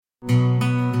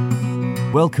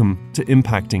Welcome to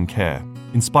Impacting Care,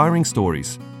 inspiring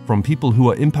stories from people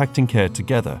who are impacting care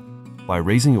together by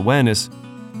raising awareness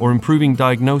or improving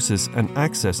diagnosis and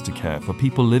access to care for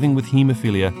people living with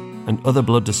haemophilia and other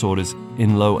blood disorders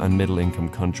in low and middle income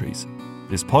countries.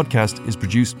 This podcast is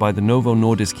produced by the Novo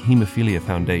Nordisk Haemophilia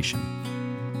Foundation.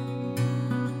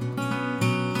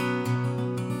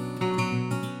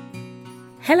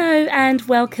 Hello and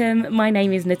welcome. My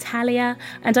name is Natalia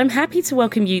and I'm happy to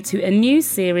welcome you to a new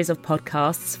series of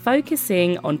podcasts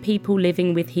focusing on people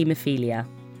living with haemophilia.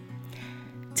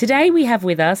 Today we have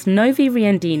with us Novi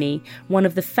Riandini, one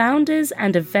of the founders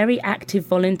and a very active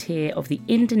volunteer of the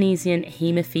Indonesian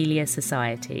Haemophilia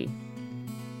Society.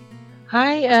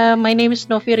 Hi, my name is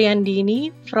Novi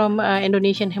Riandini from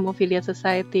Indonesian Haemophilia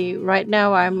Society. Right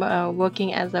now I'm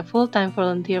working as a full-time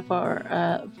volunteer for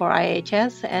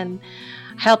IHS and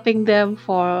helping them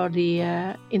for the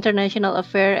international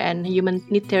affair and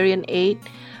humanitarian aid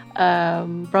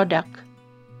product.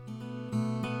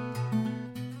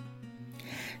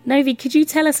 Novi, could you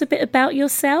tell us a bit about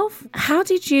yourself? How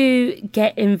did you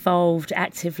get involved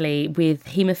actively with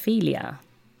haemophilia?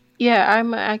 Yeah,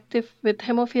 I'm active with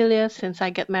hemophilia since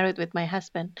I got married with my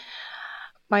husband.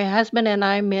 My husband and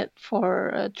I met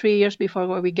for 3 years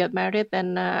before we got married,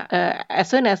 and as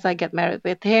soon as I get married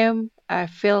with him, I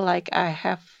feel like I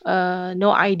have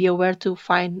no idea where to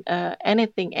find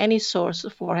any source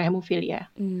for hemophilia.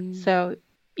 So,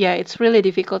 yeah, it's really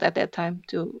difficult at that time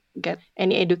to get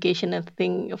any educational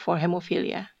thing for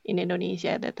hemophilia in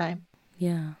Indonesia at that time.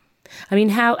 Yeah. I mean,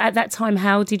 at that time,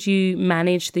 how did you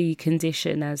manage the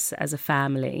condition as a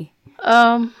family?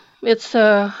 It's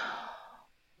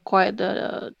quite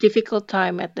a difficult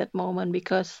time at that moment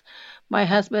because my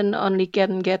husband only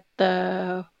can get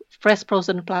the fresh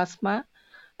frozen plasma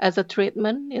as a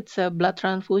treatment. It's a blood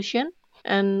transfusion,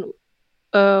 and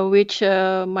which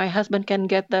my husband can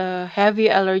get the heavy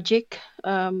allergic.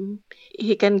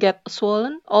 He can get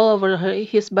swollen all over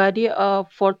his body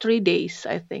for 3 days,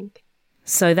 I think.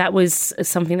 So that was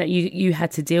something that you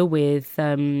had to deal with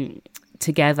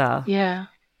together. Yeah.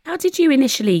 How did you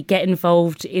initially get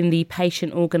involved in the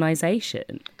patient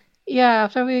organization? Yeah,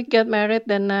 after we get married,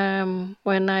 then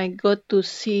when I go to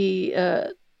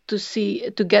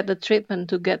get the treatment,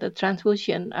 to get the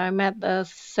transfusion, I met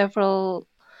several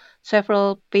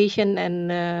patients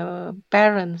and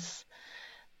parents.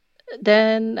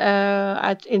 Then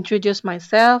I introduced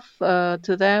myself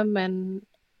to them, and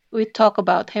we talk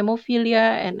about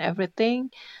hemophilia and everything.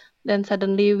 Then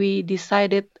suddenly we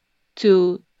decided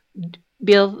to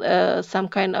build some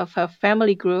kind of a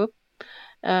family group.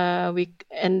 Then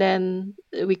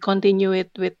we continue it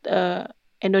with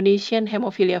Indonesian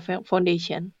Haemophilia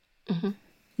Foundation. Mm-hmm.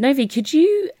 Novi, could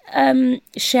you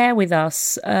share with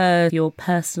us your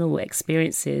personal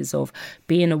experiences of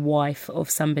being a wife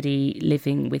of somebody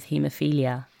living with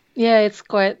haemophilia? Yeah, it's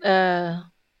quite a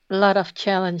lot of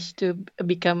challenge to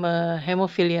become a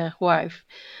hemophilia wife.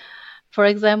 For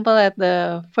example, at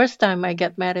the first time I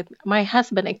got married, my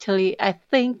husband actually, I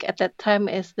think at that time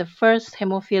is the first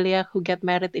hemophilia who get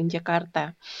married in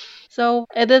Jakarta. So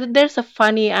there's a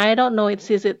funny, I don't know is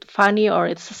it funny or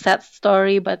it's a sad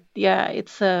story, but yeah,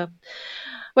 it's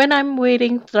when I'm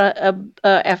waiting for a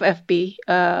FFP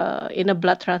in a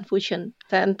blood transfusion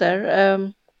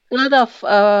center, a lot of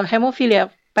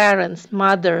hemophilia parents,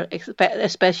 mother,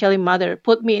 especially mother,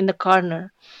 put me in the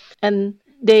corner and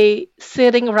they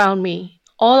sitting around me,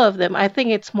 all of them. I think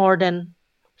it's more than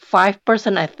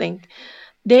 5%. I think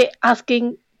they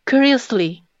asking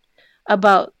curiously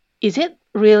about, is it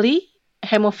really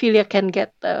hemophilia can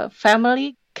get the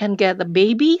family, can get the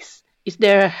babies? Is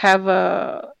there have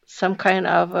some kind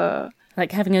of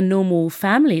like having a normal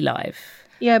family life?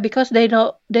 Yeah, because they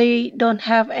don't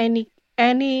have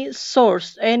any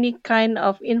source, any kind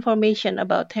of information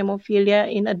about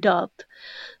hemophilia in adult.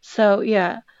 So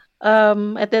yeah.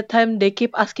 At that time, they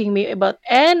keep asking me about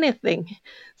anything.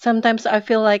 Sometimes I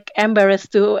feel like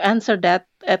embarrassed to answer that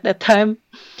at that time,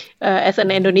 as an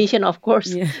Indonesian, of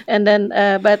course. Yeah. And then,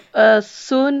 but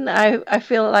soon I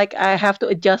feel like I have to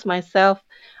adjust myself.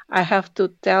 I have to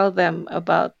tell them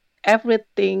about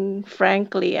everything,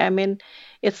 frankly. I mean,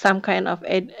 it's some kind of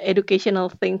educational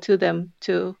thing to them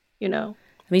too, you know.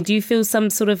 I mean, do you feel some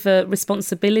sort of a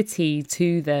responsibility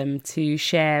to them to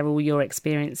share all your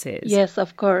experiences? Yes,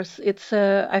 of course. It's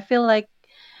I feel like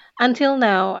until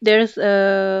now there's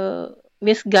a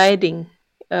misguiding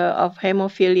of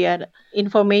hemophilia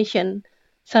information.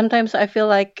 Sometimes I feel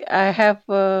like I have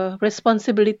a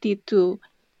responsibility to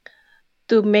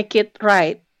make it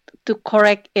right, to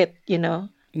correct it, you know.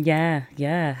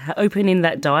 Yeah. Opening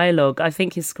that dialogue. I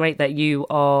think it's great that you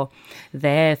are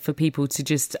there for people to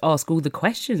just ask all the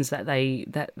questions that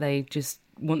they just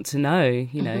want to know,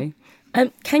 you know.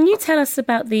 Can you tell us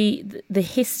about the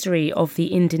history of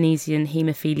the Indonesian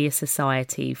Haemophilia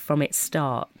Society from its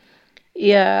start?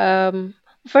 Yeah,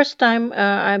 first time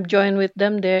I've joined with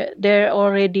them, they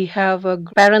already have a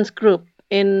parents group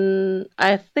in,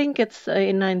 I think it's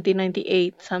in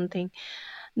 1998 something.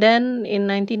 Then in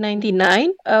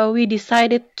 1999, we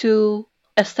decided to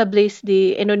establish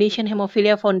the Indonesian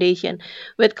Hemophilia Foundation,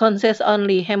 which consists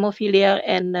only hemophilia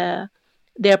and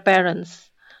their parents.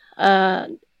 Uh,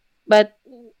 but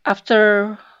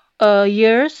after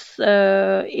years,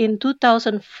 in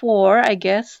 2004, I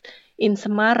guess, in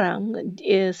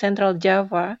Semarang, Central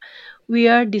Java, we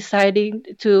are deciding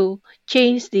to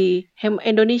change the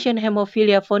Indonesian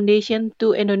Hemophilia Foundation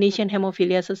to Indonesian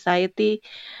Hemophilia Society,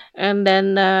 and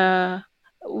then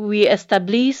we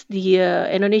established the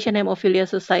Indonesian Hemophilia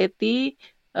Society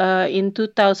in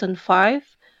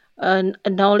 2005,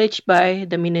 acknowledged by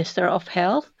the Minister of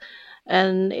Health.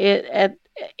 And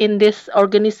in this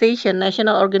organization,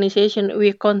 national organization,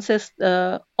 we consist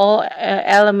all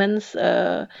elements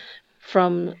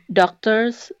from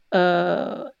doctors,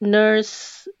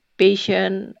 nurse,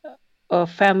 patient,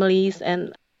 families,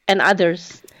 and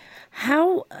others.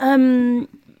 How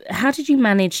did you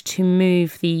manage to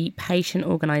move the patient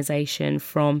organisation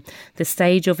from the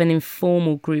stage of an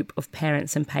informal group of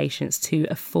parents and patients to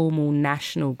a formal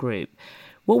national group?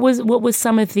 What was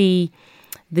some of the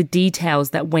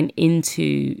details that went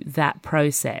into that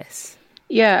process?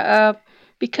 Yeah,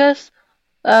 because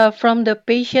from the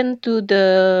patient to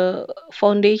the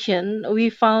foundation, we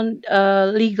found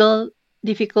legal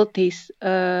difficulties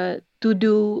to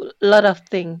do a lot of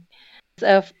things.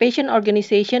 A patient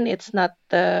organization, it's not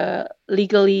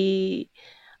legally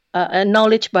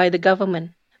acknowledged by the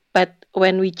government. But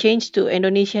when we change to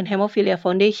Indonesian Hemophilia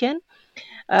Foundation,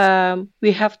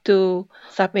 we have to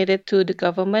submit it to the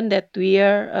government that we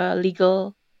are a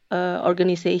legal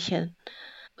organization.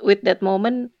 With that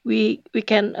moment, we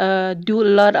can do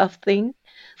a lot of things,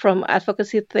 from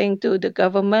advocacy thing to the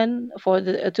government for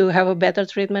to have a better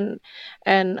treatment,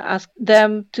 and ask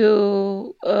them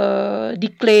to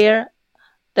declare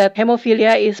that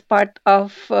hemophilia is part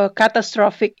of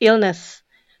catastrophic illness,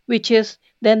 which is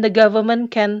then the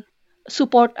government can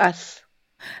support us.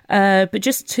 But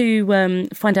just to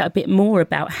find out a bit more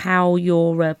about how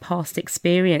your past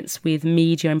experience with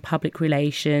media and public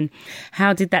relation,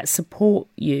 how did that support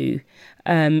you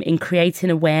in creating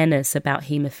awareness about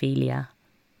haemophilia?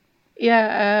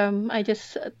 Yeah, I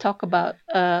just talk about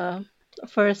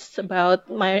first about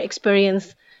my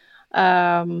experience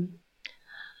um,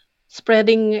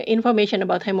 spreading information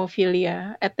about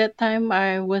hemophilia. At that time,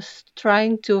 I was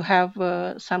trying to have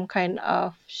some kind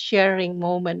of sharing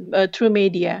moment through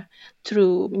media,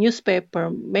 through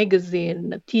newspaper,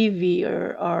 magazine, TV,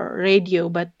 or radio.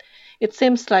 But it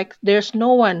seems like there's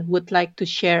no one would like to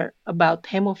share about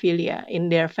hemophilia in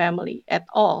their family at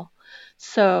all.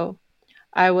 So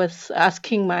I was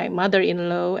asking my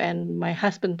mother-in-law and my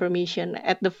husband permission.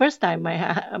 At the first time,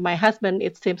 my husband,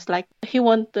 it seems like he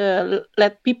want to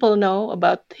let people know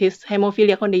about his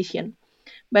hemophilia condition,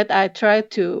 but I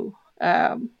tried to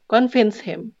convince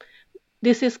him.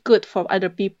 This is good for other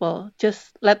people.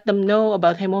 Just let them know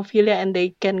about hemophilia and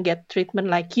they can get treatment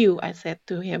like you, I said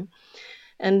to him.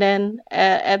 And then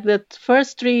at the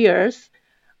first 3 years,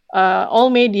 all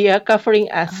media covering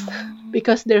us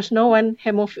because there's no one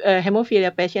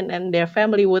hemophilia patient and their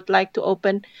family would like to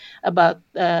open about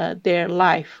their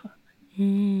life.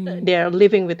 They're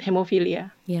living with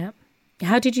hemophilia. Yeah.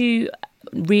 How did you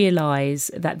realise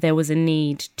that there was a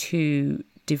need to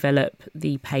develop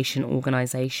the patient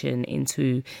organisation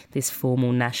into this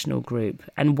formal national group?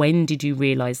 And when did you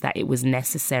realise that it was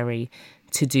necessary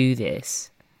to do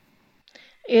this?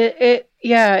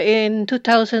 Yeah, in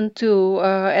 2002,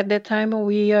 at that time,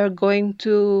 we are going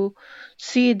to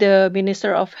see the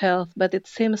Minister of Health, but it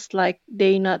seems like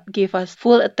they not give us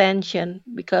full attention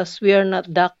because we are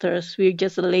not doctors. We're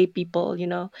just lay people, you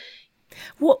know.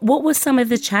 What were some of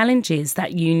the challenges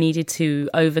that you needed to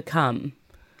overcome?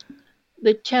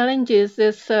 The challenges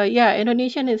is,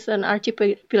 Indonesia is an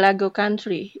archipelago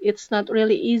country. It's not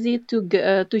really easy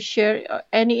to share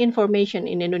any information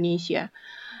in Indonesia.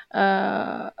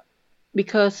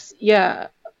 Because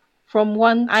from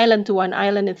one island to one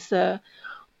island, it's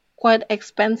quite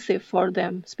expensive for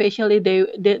them, especially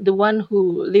the one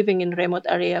who living in remote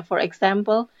area. For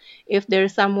example, if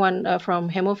there's someone from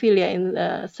hemophilia in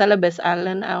Celebes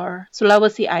Island or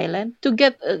Sulawesi Island, to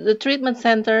get the treatment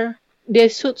center, they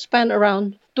should spend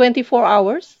around 24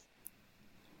 hours.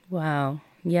 Wow.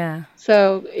 Yeah.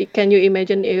 So can you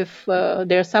imagine if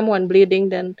there's someone bleeding,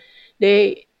 then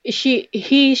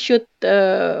he should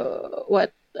feel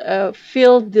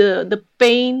the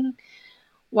pain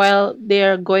while they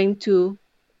are going to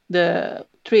the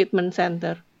treatment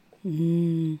center.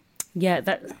 Yeah,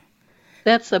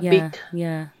 That's yeah,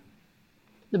 yeah.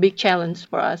 the big challenge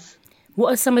for us.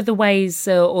 What are some of the ways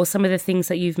or some of the things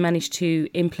that you've managed to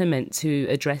implement to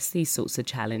address these sorts of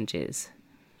challenges?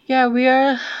 Yeah, we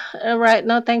are right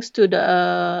now, thanks to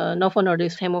the Novo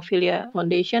Nordisk Hemophilia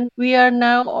Foundation, we are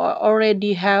now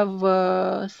already have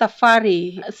a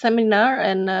safari seminar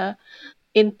and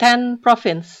in 10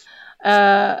 provinces.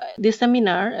 This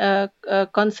seminar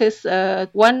consists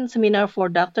one seminar for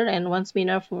doctor and one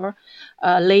seminar for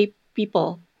lay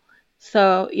people.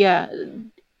 So yeah,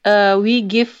 we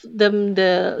give them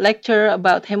the lecture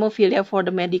about hemophilia for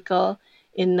the medical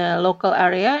in the local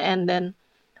area, and then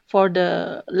for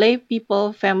the lay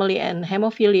people, family, and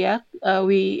hemophilia,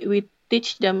 we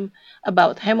teach them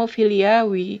about hemophilia.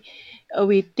 We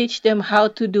teach them how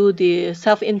to do the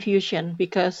self infusion,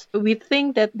 because we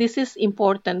think that this is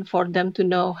important for them to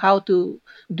know how to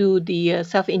do the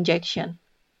self injection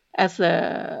as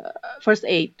a first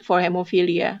aid for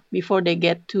hemophilia before they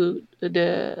get to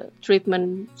the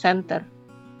treatment center.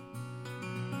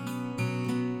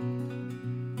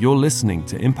 You're listening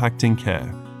to Impacting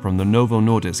Care from the Novo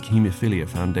Nordisk Haemophilia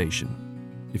Foundation.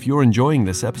 If you're enjoying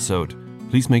this episode,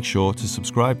 please make sure to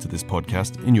subscribe to this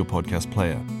podcast in your podcast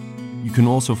player. You can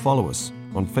also follow us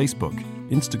on Facebook,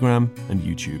 Instagram, and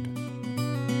YouTube.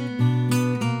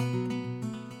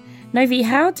 Novi,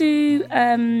 how do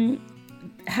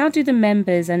the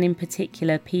members, and in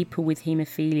particular people with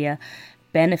haemophilia,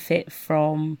 benefit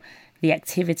from the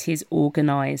activities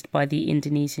organised by the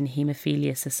Indonesian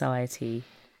Haemophilia Society?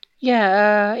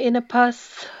 Yeah, in the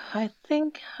past, I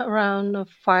think around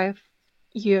 5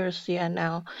 years,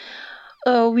 now,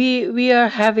 we are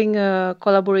having a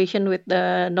collaboration with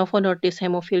the Novo Nordisk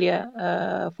Hemophilia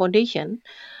Foundation.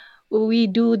 We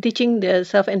do teaching the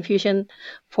self infusion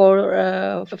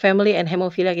for family and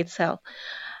hemophilia itself.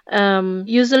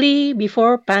 Usually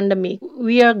before pandemic,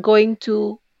 we are going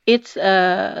to each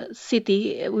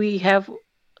city. We have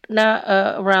now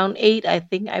around 8,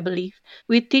 I believe.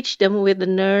 We teach them with the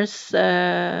nurse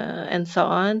and so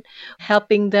on,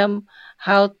 helping them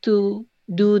how to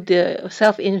do the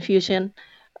self infusion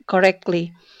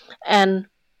correctly. And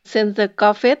since the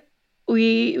COVID,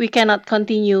 we cannot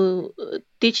continue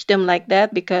teach them like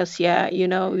that, because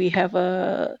we have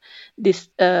this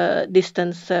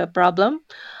distance problem.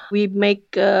 We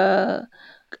make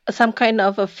some kind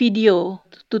of a video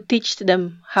to teach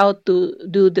them how to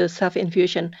do the self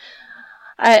infusion.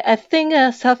 I think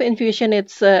self infusion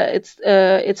it's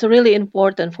really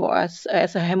important for us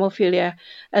as a hemophilia.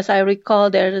 As I recall,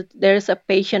 there's a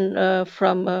patient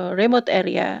from a remote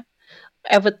area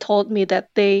ever told me that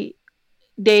they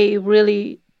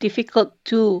really difficult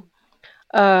to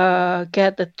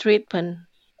get the treatment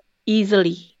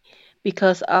easily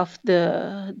because of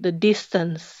the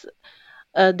distance.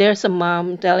 There's a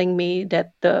mom telling me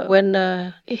that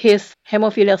when his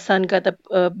hemophilia son got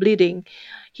a bleeding,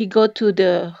 he go to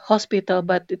the hospital,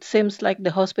 but it seems like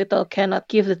the hospital cannot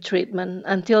give the treatment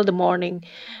until the morning,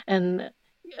 and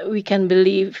we can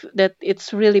believe that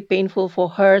it's really painful for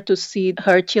her to see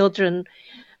her children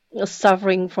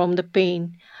suffering from the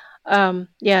pain.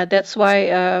 Yeah, that's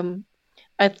why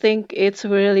I think it's a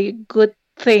really good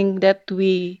thing that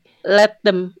we let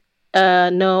them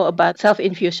know about self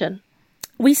infusion.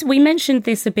 We mentioned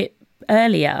this a bit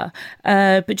earlier,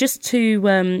 but just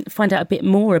to find out a bit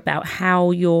more about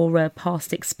how your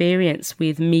past experience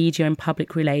with media and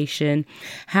public relation,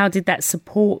 how did that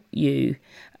support you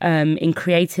in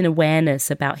creating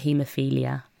awareness about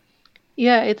haemophilia?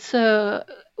 Yeah, it's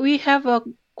we have a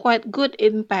quite good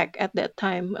impact at that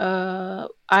time.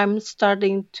 I'm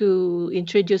starting to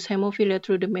introduce hemophilia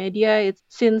through the media. It's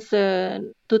since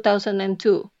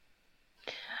 2002.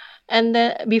 And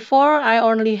before, I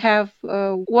only have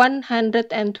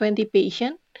 120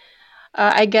 patients.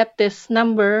 I get this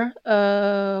number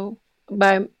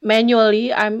by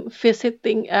manually. I'm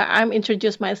visiting. I'm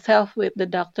introduce myself with the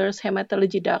doctors,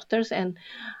 hematology doctors, and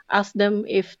ask them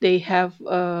if they have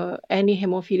any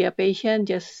hemophilia patient.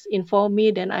 Just inform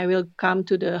me. Then I will come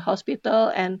to the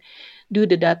hospital and do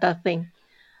the data thing.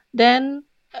 Then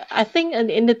I think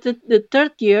in the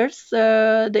third years,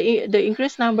 the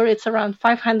increased number it's around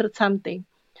 500 something.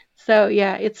 So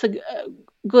yeah, it's a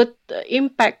good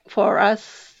impact for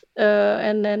us.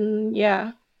 And then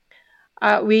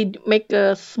we make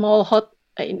a small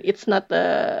it's not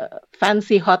a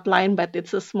fancy hotline, but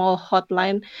it's a small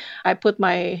hotline. I put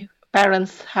my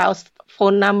parents' house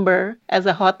phone number as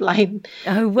a hotline.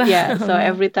 Oh, wow. Yeah, so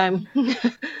every time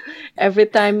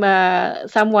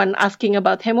someone asking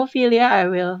about hemophilia, I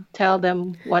will tell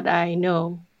them what I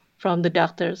know from the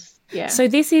doctors. Yeah. So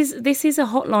this is a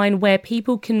hotline where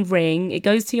people can ring. It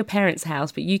goes to your parents'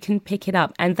 house, but you can pick it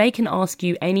up and they can ask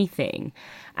you anything,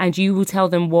 and you will tell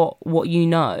them what you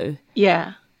know.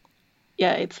 Yeah,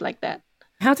 it's like that.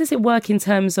 How does it work in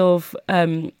terms of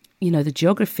the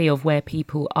geography of where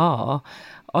people are?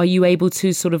 Are you able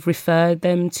to sort of refer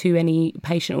them to any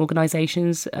patient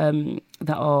organisations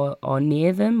that are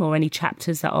near them, or any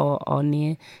chapters that are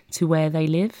near to where they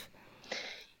live?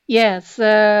 Yes.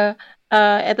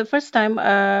 At the first time,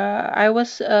 I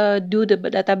was do the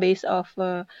database of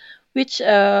which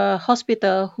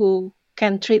hospital who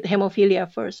can treat hemophilia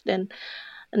first. And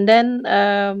then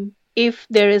if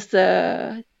there is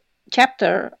a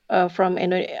chapter from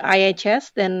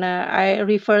IHS, then I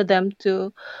refer them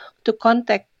to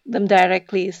contact them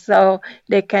directly so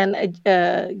they can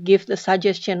give the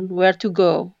suggestion where to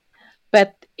go.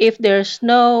 But if there's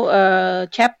no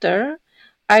chapter,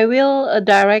 I will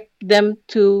direct them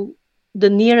to the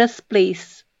nearest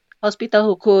place, hospital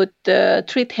who could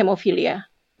treat hemophilia.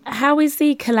 How is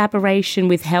the collaboration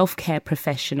with healthcare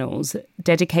professionals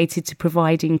dedicated to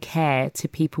providing care to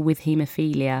people with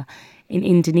haemophilia in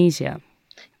Indonesia?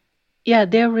 Yeah,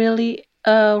 they really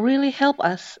help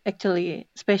us, actually,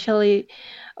 especially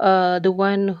the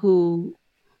one who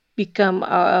become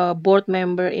a board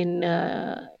member in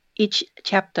each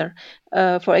chapter.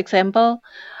 For example,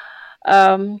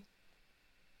 two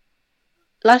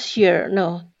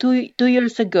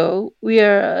years ago, we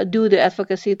do the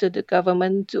advocacy to the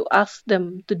government to ask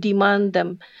them, to demand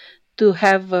them to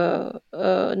have a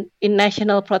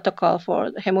national protocol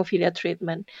for hemophilia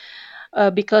treatment.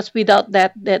 Because without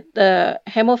that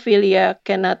hemophilia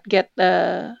cannot get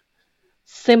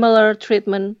similar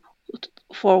treatment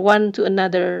for one to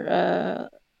another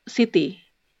city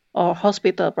or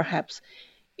hospital, perhaps.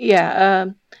 Yeah,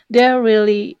 they're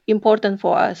really important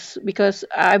for us because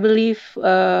I believe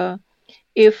that's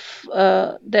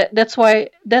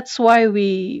why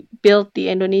we built the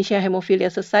Indonesia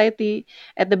Hemophilia Society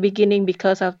at the beginning.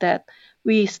 Because of that,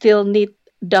 we still need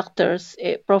doctors,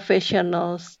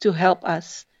 professionals to help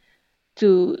us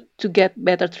to get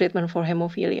better treatment for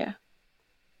hemophilia.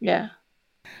 Yeah.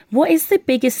 What is the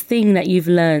biggest thing that you've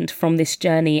learned from this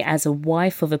journey as a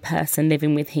wife of a person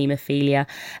living with haemophilia,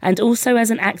 and also as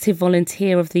an active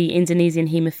volunteer of the Indonesian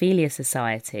Haemophilia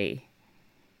Society?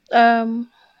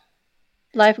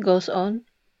 Life goes on.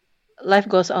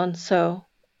 So,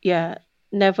 yeah,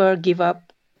 never give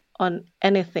up on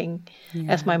anything,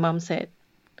 as my mom said.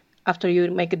 After you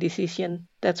make a decision,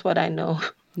 that's what I know.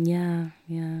 Yeah.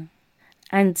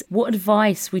 And what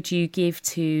advice would you give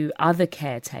to other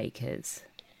caretakers?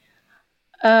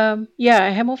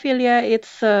 Hemophilia,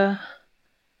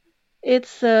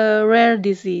 it's a rare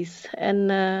disease, and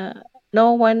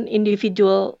no one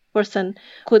individual person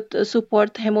could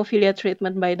support hemophilia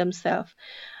treatment by themselves.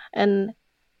 And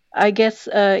I guess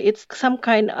it's some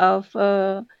kind of,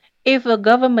 if a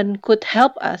government could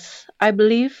help us, I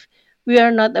believe we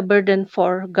are not a burden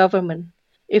for government.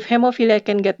 If hemophilia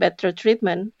can get better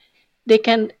treatment, they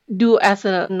can do as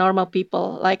a normal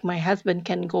people, like my husband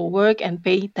can go work and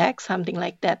pay tax, something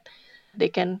like that. They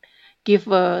can give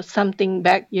something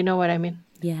back, you know what I mean?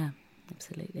 Yeah,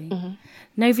 absolutely. Mm-hmm.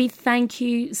 Novi, thank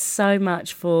you so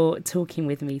much for talking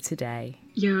with me today.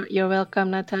 You're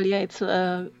welcome, Natalia. It's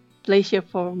a pleasure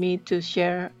for me to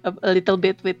share a little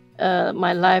bit with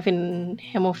my life in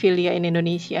hemophilia in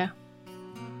Indonesia.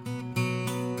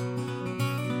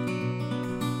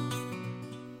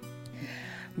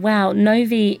 Wow,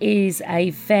 Novi is a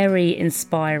very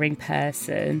inspiring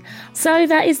person. So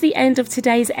that is the end of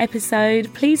today's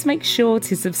episode. Please make sure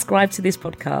to subscribe to this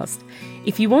podcast.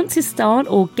 If you want to start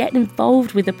or get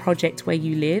involved with the project where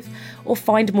you live or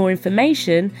find more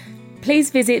information, please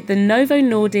visit the Novo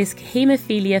Nordisk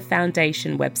Haemophilia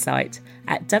Foundation website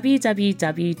at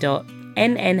www.nnhf.org.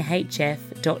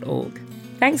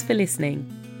 Thanks for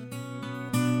listening.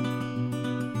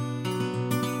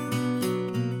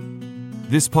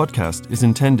 This podcast is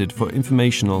intended for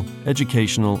informational,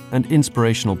 educational, and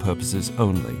inspirational purposes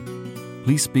only.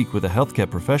 Please speak with a healthcare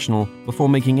professional before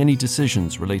making any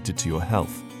decisions related to your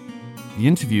health. The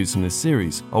interviews in this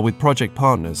series are with project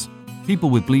partners, people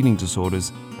with bleeding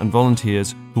disorders, and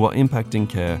volunteers who are impacting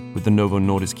care with the Novo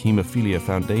Nordisk Haemophilia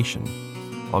Foundation.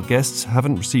 Our guests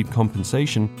haven't received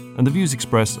compensation, and the views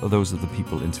expressed are those of the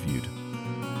people interviewed.